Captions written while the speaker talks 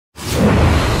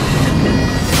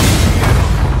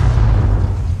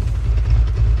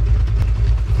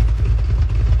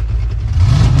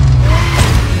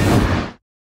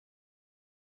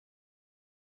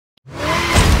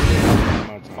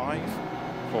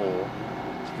4,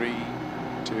 3,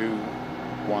 2,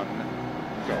 1,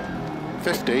 go.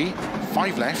 50,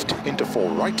 5 left, into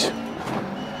 4 right.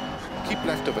 Keep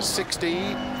left over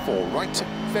 60, 4 right,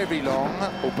 very long,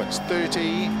 opens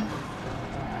 30.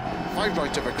 5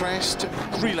 right over crest,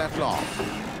 3 left long.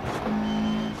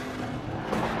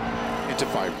 Into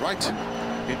 5 right,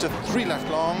 into 3 left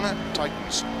long,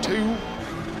 tightens 2.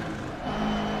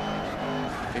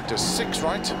 Into 6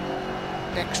 right,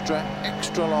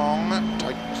 extra long,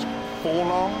 tightens 4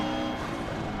 long.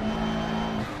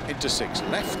 Into 6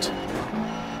 left,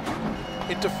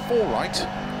 into 4 right,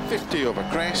 50 over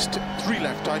crest, 3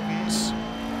 left tightens.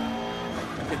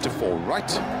 Into 4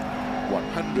 right,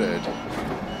 100.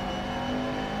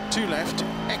 2 left,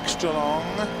 extra long,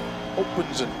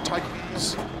 opens and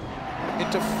tightens.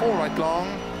 Into 4 right long,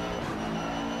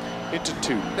 into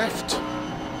 2 left.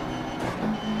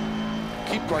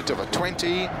 Keep right over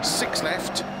 20, 6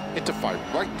 left, into 5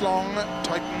 right long,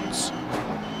 tightens.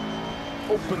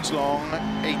 Opens long,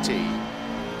 80.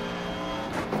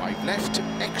 5 left,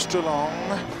 extra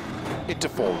long, into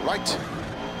 4 right,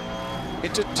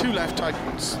 into 2 left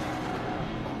tightens.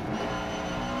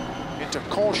 Into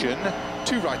caution,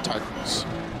 2 right tightens.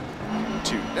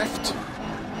 2 left,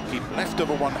 keep left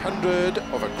over 100,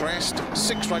 over crest,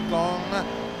 6 right long,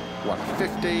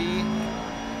 150.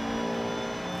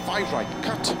 5 right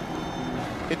cut,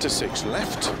 into 6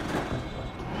 left,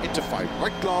 into 5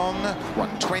 right long,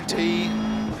 120.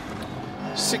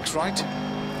 6 right,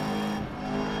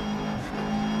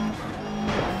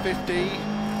 50.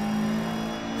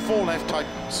 4 left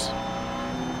tightens.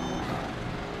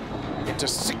 Into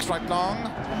 6 right long,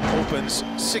 opens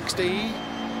 60.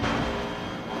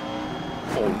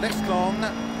 4 left long,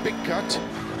 big cut.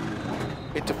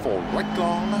 Into 4 right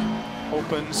long,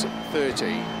 opens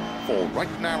 30. 4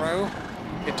 right narrow,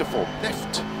 into 4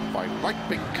 left. 5 right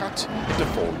big cut, into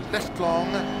 4 left long,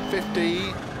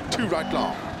 50. 2 right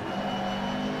long.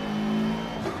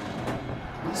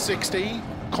 60,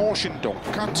 caution, don't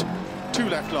cut, 2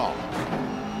 left long.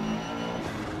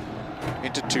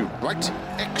 Into 2 right,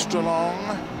 extra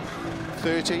long,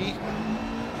 30.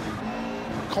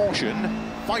 Caution,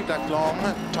 5 left long,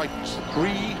 tightens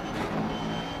 3.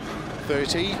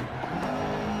 30.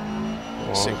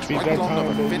 6 right long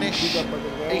of a finish,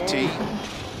 80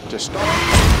 to stop.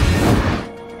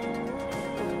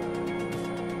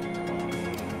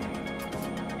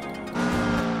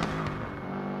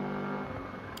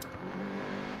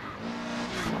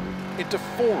 Into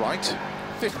 4 right,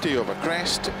 50 over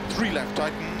crest, 3 left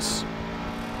tightens.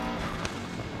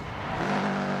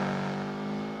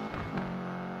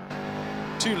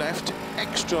 2 left,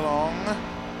 extra long,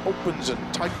 opens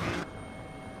and tightens.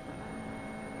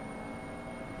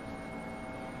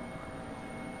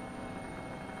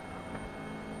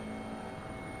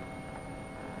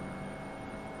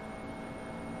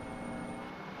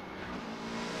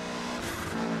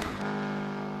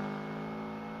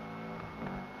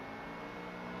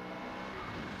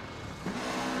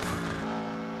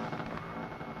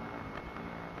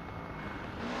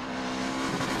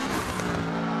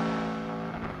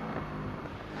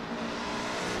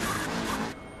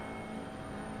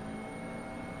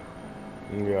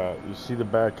 Yeah, you see the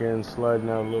back end sliding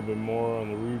out a little bit more on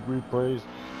the replays.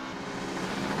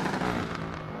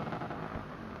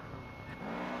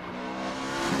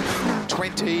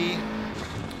 .20,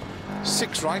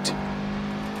 6 right.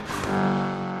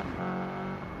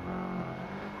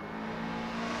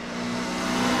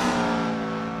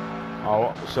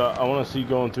 So I want to see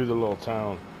going through the little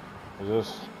town.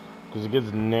 Because it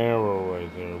gets narrow right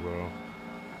there, bro.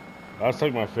 That's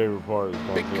like my favorite part. Is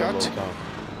going big through cut. that little town.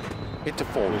 Into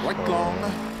 4 right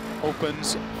long,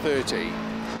 opens 30.